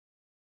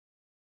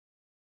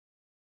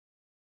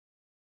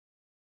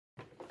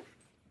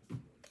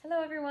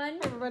Hello, everyone.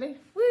 Hi, everybody.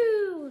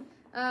 Woo!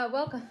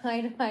 Welcome.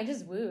 I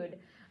just wooed.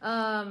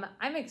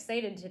 I'm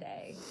excited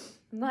today.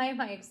 Why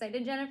am I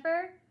excited,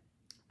 Jennifer?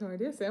 No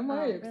idea, Sam. Why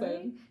are you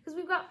excited? Because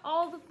we've got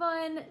all the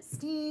fun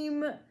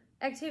STEAM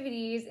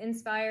activities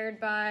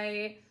inspired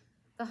by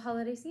the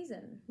holiday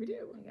season. We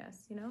do. I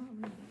guess, I'm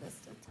going to do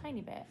this a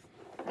tiny bit.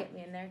 Get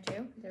me in there,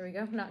 too. There we go.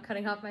 I'm not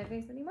cutting off my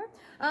face anymore.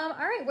 All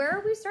right, where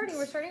are we starting?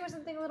 We're starting with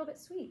something a little bit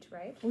sweet,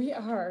 right? We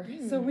are.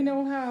 So we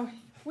know how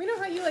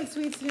you like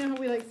sweets. You know how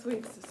we like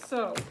sweets.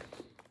 So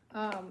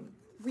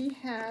we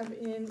have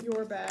in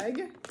your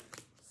bag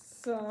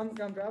some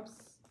gumdrops.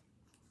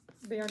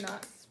 They are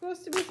not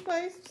supposed to be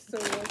spiced, so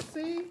let's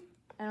see.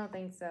 I don't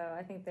think so.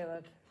 I think they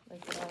look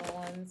like the normal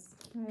ones.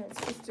 Let's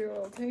just do a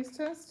little taste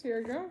test.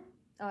 Here we go.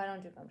 Oh, I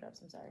don't do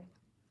gumdrops. I'm sorry.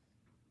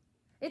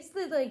 It's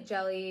the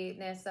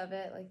jelliness of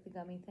it, like the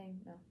gummy thing.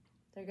 No,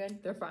 they're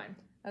good. They're fine.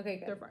 Okay,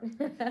 good. They're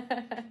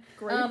fine.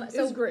 Grape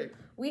so is grape.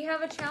 We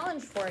have a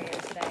challenge for you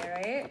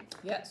today, right?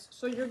 Yes.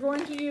 So you're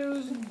going to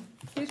use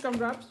these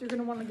gumdrops. You're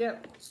going to want to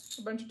get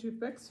a bunch of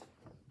toothpicks.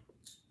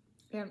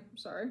 And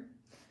sorry.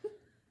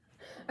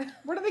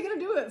 What are they going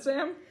to do with it,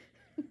 Sam?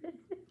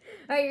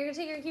 All right, you're gonna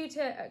take your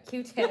Q-tips.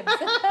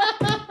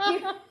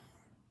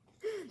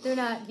 They're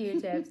not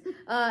Q-tips.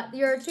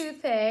 Your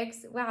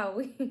toothpicks.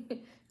 Wow.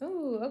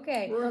 Ooh,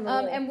 okay.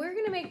 And we're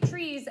gonna make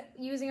trees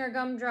using our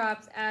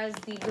gumdrops as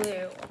the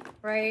glue,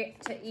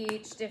 right? To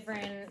each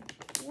different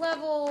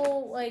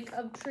level,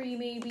 of tree.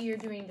 Maybe you're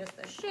doing just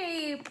the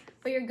shape,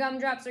 but your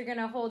gumdrops are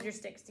gonna hold your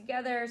sticks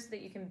together so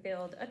that you can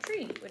build a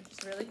tree, which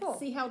is really cool.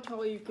 See how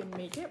tall you can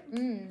make it.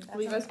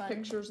 Leave us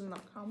pictures in the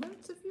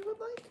comments if you would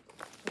like.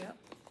 Yep.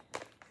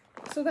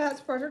 So that's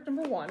project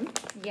number 1.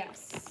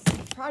 Yes.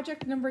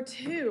 Project number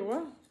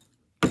 2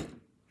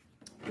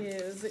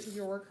 is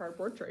your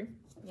cardboard tree.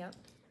 Yep.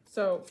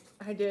 So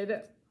I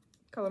did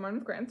color mine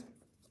with crayons.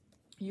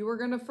 You were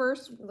gonna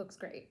first. It looks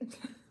great.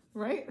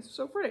 Right? It's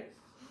so pretty.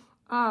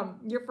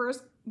 You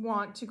first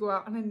want to go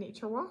out on a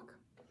nature walk.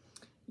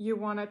 You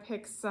want to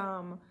pick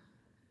some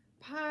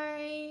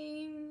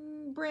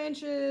pine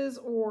branches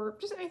or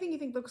just anything you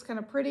think looks kind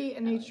of pretty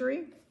and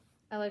naturey.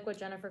 I like what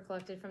Jennifer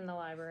collected from the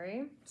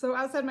library. So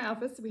outside my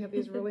office, we have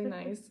these really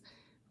nice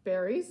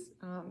berries.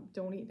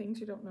 Don't eat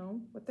things you don't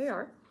know what they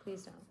are.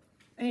 Please don't.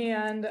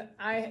 And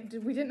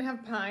we didn't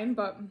have pine,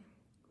 but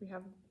we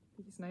have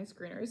these nice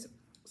greeneries.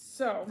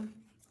 So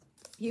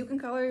you can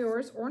color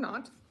yours or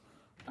not.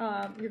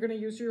 You're going to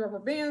use your rubber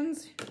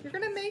bands. You're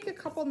going to make a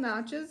couple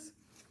notches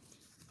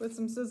with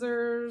some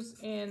scissors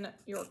in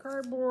your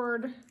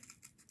cardboard.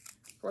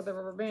 For the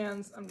rubber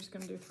bands, I'm just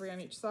going to do 3 on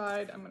each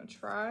side. I'm going to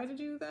try to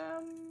do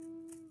them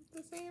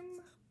the same,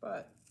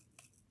 but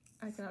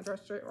I cannot draw a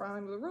straight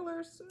line with a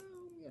ruler, so,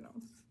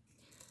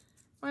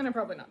 mine are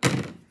probably not.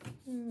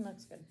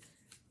 Looks good.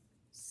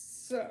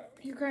 So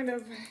you kind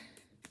of,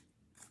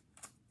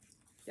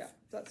 yeah,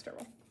 that's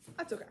terrible.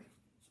 That's okay.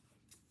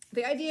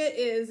 The idea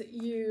is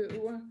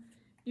you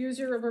use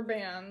your rubber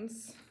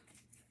bands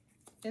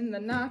in the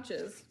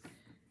notches,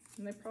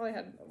 and they probably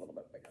had a little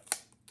bit bigger.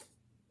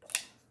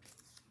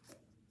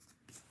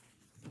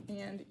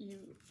 And you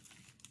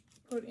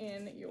put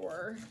in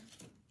your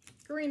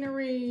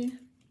greenery.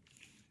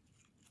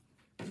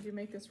 And you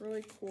make this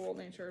really cool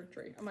nature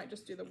tree. I might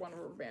just do the one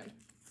rubber band,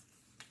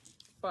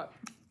 but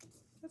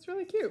that's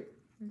really cute.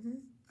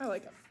 I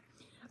like it.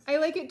 I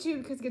like it too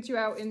because it gets you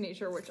out in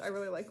nature, which I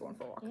really like going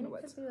for a walk in the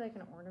woods. It could be like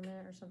an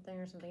ornament or something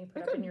you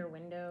put up in your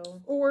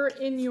window. Or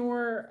in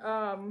your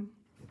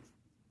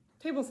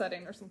table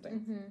setting or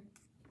something.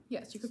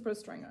 Yes, you could put a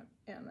string on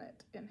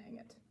it and hang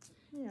it.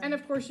 Yeah. And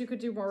of course you could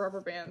do more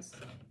rubber bands.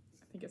 I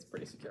think it's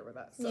pretty secure with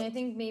that. So. Yeah, I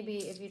think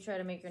maybe if you try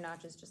to make your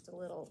notches just a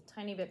little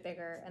tiny bit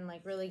bigger and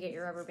really get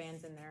your rubber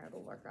bands in there,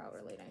 it'll work out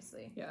really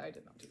nicely. Yeah, I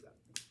did not do that.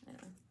 I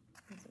know.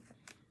 That's okay.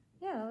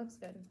 Yeah, that looks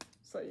good.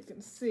 So you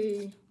can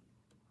see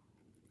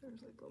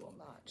there's a little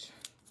notch.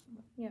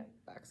 Yeah.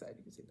 Backside,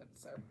 you can see that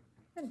it's there.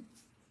 Good.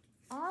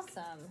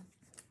 Awesome.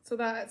 So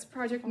that's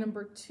project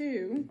number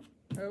 2.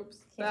 Oops.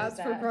 That's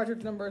for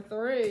project number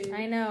 3.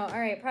 I know. All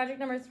right, project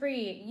number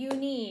 3. You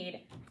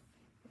need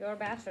your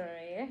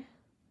battery.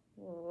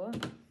 Ooh.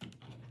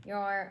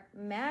 Your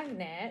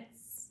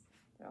magnets.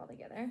 They're all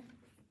together.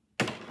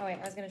 Oh, wait.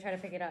 I was going to try to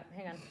pick it up.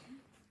 Hang on.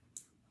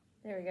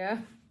 There we go.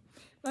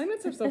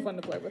 Magnets are so fun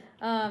to play with.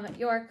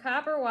 Your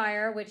copper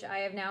wire, which I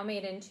have now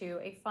made into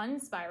a fun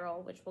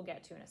spiral, which we'll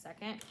get to in a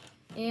second.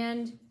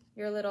 And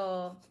your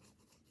little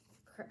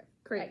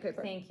crepe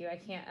paper. Thank you. I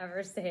can't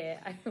ever say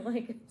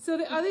it. So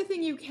the other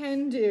thing you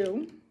can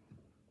do,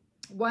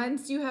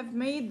 once you have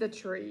made the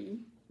tree,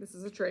 this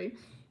is a tree,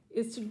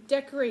 is to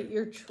decorate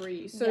your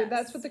tree. So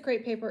that's what the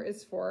crepe paper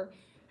is for.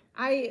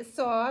 I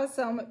saw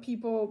some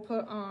people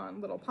put on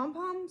little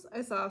pom-poms.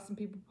 I saw some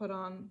people put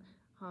on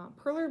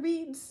perler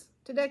beads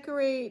to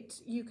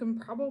decorate. You can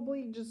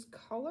probably just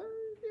color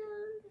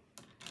your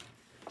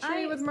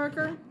tree with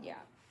marker. Yeah.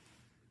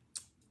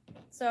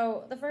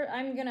 So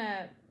I'm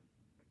gonna,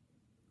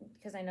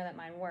 because I know that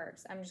mine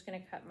works, I'm just gonna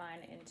cut mine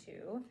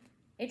into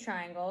a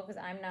triangle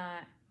because I'm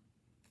not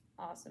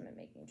awesome at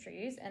making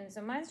trees. And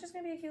so mine's just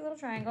gonna be a cute little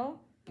triangle.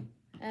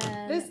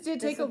 And this did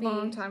take a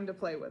long time to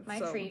play with. My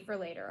tree for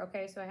later,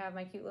 okay? So I have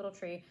my cute little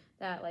tree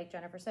that, like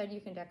Jennifer said, you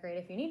can decorate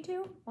if you need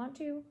to, want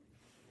to.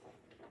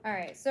 All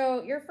right,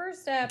 so your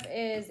first step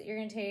is you're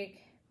gonna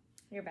take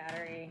your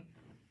battery.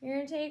 You're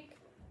gonna take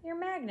your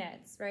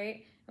magnets,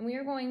 right? And we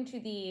are going to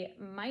the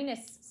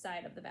minus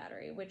side of the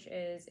battery, which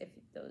is,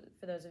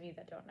 for those of you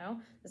that don't know,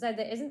 the side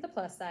that isn't the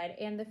plus side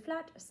and the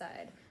flat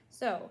side.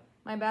 So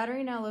my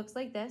battery now looks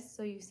like this.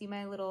 So you see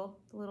my little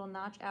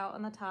notch out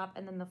on the top,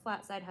 and then the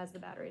flat side has the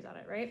batteries on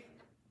it, right?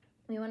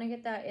 We want to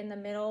get that in the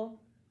middle,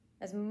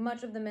 as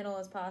much of the middle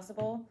as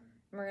possible,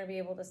 and we're going to be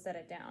able to set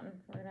it down.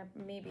 We're going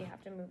to maybe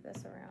have to move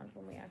this around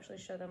when we actually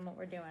show them what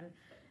we're doing.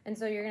 And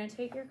so you're going to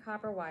take your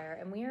copper wire,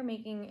 and we are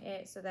making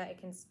it so that it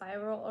can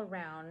spiral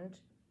around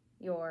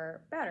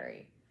your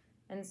battery.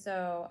 And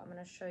so I'm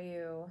going to show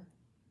you,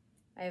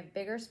 I have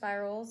bigger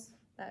spirals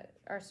that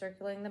are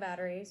circling the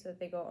battery so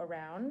that they go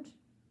around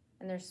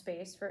and there's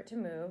space for it to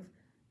move.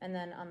 And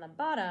then on the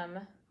bottom,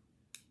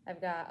 I've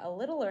got a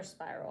littler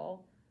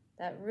spiral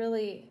that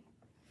really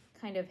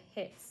kind of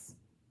hits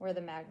where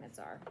the magnets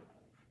are.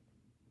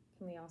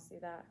 Can we all see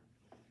that?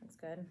 That's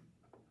good.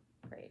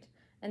 Great.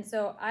 And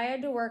so I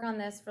had to work on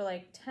this for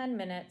like 10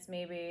 minutes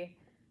maybe,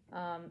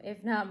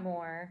 if not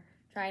more,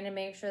 trying to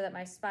make sure that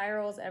my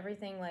spirals,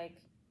 everything like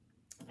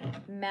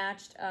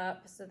matched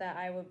up so that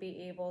I would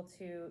be able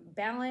to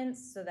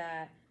balance so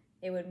that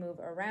it would move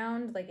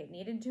around like it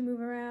needed to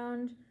move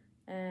around.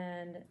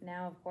 And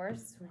now, of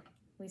course,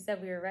 we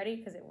said we were ready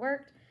because it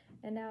worked,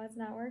 and now it's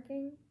not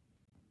working.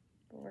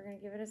 But we're going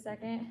to give it a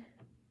second.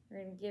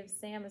 We're going to give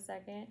Sam a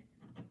second.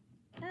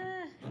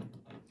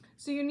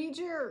 So you need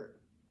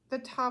the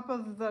top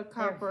of the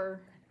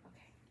copper. Okay.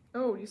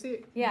 Oh, you see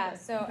it? Yeah, okay.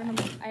 So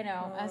I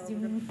know. As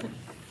you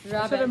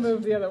I should have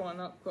moved the other one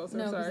up closer.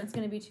 No, because it's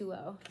going to be too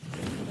low.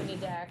 We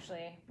need to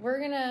actually. We're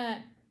going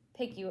to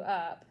pick you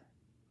up,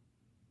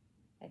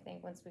 I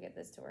think, once we get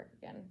this to work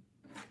again.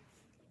 I'm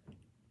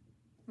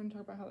going to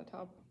talk about how the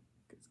top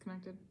gets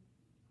connected.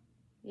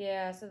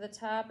 Yeah, so the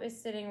top is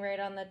sitting right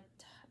on the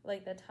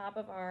top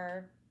of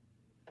our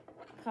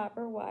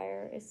copper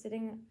wire is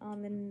sitting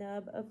on the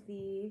nub of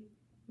the,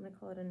 I'm going to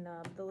call it a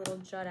nub, the little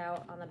jut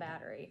out on the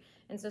battery.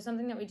 And so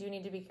something that we do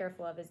need to be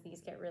careful of is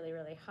these get really,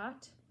 really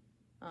hot.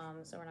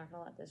 So we're not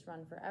going to let this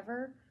run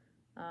forever.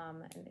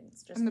 And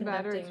it's just, and the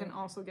battery can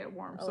also get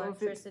warm.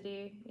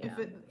 Electricity.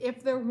 So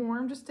if they're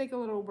warm, just take a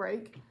little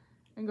break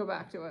and go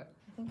back to it.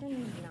 I think I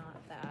need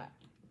not that.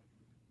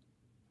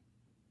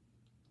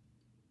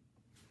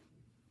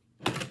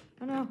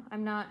 Oh no,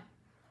 I'm not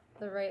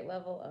the right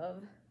level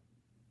of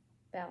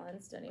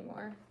balanced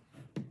anymore.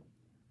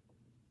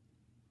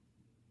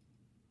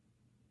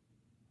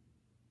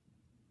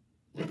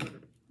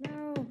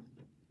 No.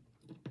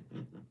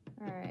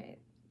 All right.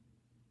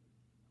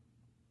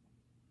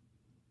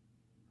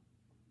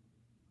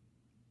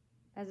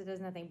 As it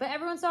does nothing, but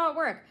everyone saw it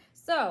work.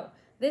 So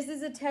this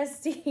is a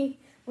testy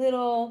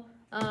little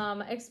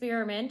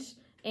experiment,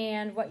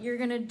 and what you're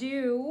gonna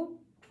do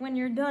when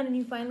you're done and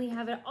you finally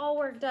have it all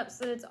worked up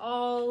so that it's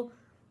all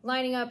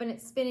lining up and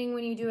it's spinning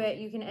when you do it,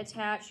 you can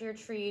attach your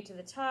tree to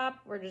the top.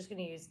 We're just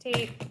gonna use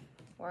tape,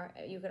 or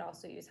you could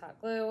also use hot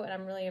glue, and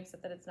I'm really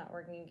upset that it's not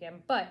working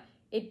again, but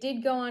it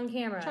did go on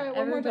camera. Try it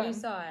one more time. Everybody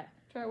saw it.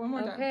 Try it one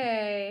more time.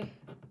 Okay.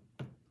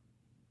 I'm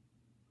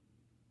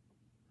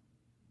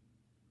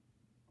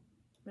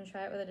gonna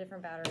try it with a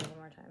different battery one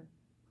more time,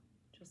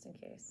 just in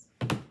case.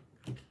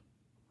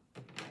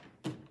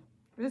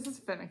 This is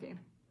finicky.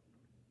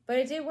 But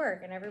it did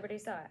work, and everybody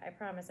saw it. I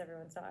promise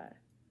everyone saw it.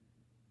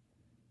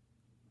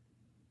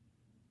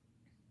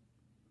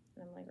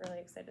 And I'm like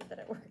really excited that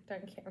it worked on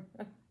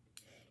camera.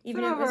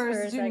 Even if it was for a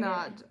second. Some of ours do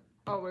not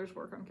always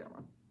work on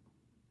camera.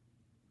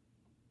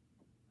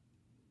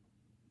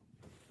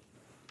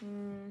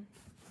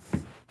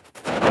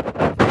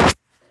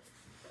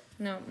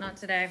 No, not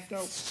today.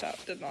 Nope,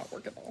 that did not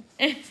work at all.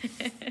 It's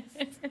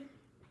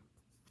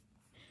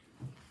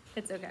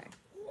okay.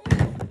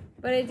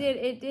 But it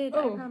did,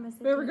 Oh, I promise.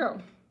 There we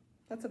go.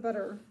 That's a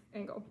better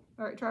angle.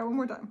 All right, try one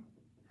more time.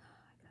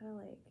 I kind of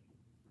like.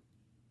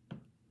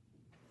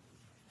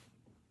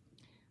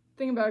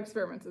 Thing about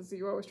experiments is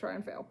you always try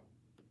and fail.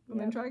 And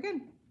then try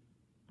again.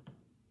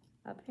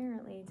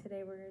 Apparently,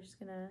 today we're just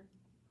gonna.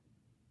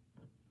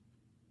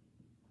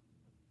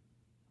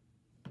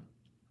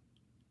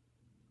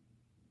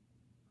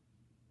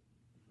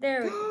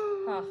 There we go.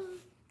 Oh.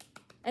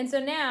 And so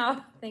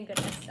now, thank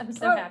goodness, I'm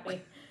so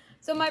happy.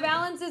 So my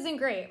balance isn't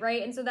great,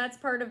 right? And so that's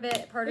part of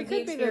it, part of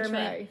the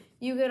experiment.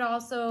 You could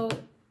also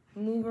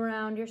move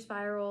around your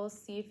spirals,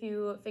 see if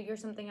you figure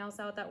something else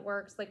out that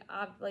works. Like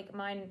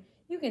mine,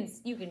 you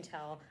can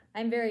tell.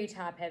 I'm very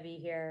top heavy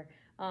here.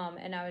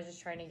 And I was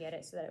just trying to get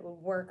it so that it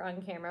would work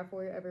on camera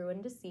for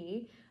everyone to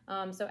see.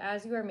 So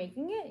as you are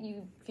making it,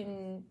 you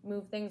can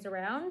move things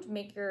around,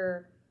 make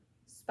your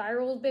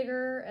spirals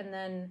bigger, and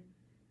then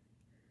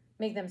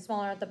make them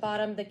smaller at the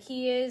bottom. The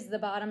key is the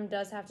bottom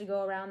does have to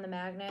go around the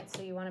magnet,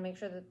 so you want to make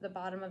sure that the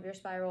bottom of your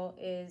spiral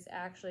is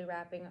actually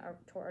wrapping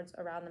towards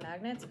around the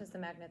magnets, because the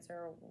magnets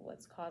are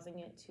what's causing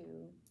it to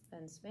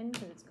then spin,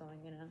 because it's going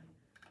in a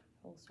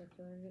whole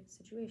circular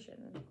situation,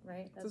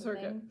 right? That's it's a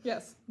circuit. Thing.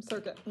 Yes,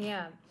 circuit.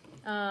 Yeah.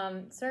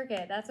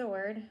 Circuit, that's a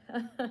word.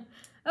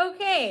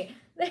 Okay,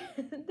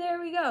 there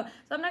we go.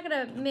 So I'm not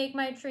going to make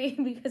my tree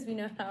because we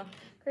know how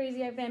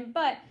crazy I've been,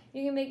 but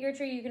you can make your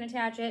tree, you can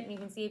attach it, and you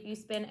can see if you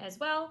spin as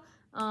well.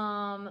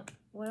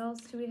 What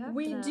else do we have?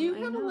 We do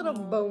have a little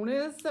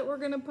bonus that we're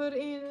going to put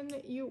in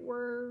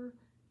your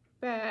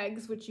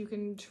bags, which you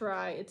can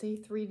try. It's a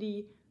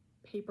 3D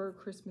paper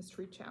Christmas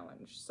tree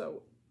challenge.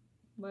 So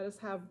let us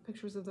have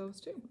pictures of those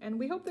too. And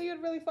we hope that you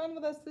had really fun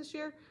with us this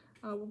year.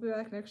 We'll be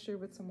back next year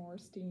with some more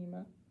STEAM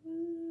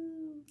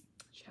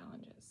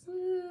challenges.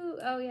 Woo.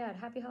 Oh yeah,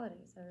 happy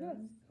holidays, everyone.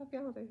 Yes, happy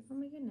holidays. Oh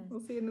my goodness. We'll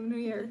see you in the new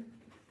year.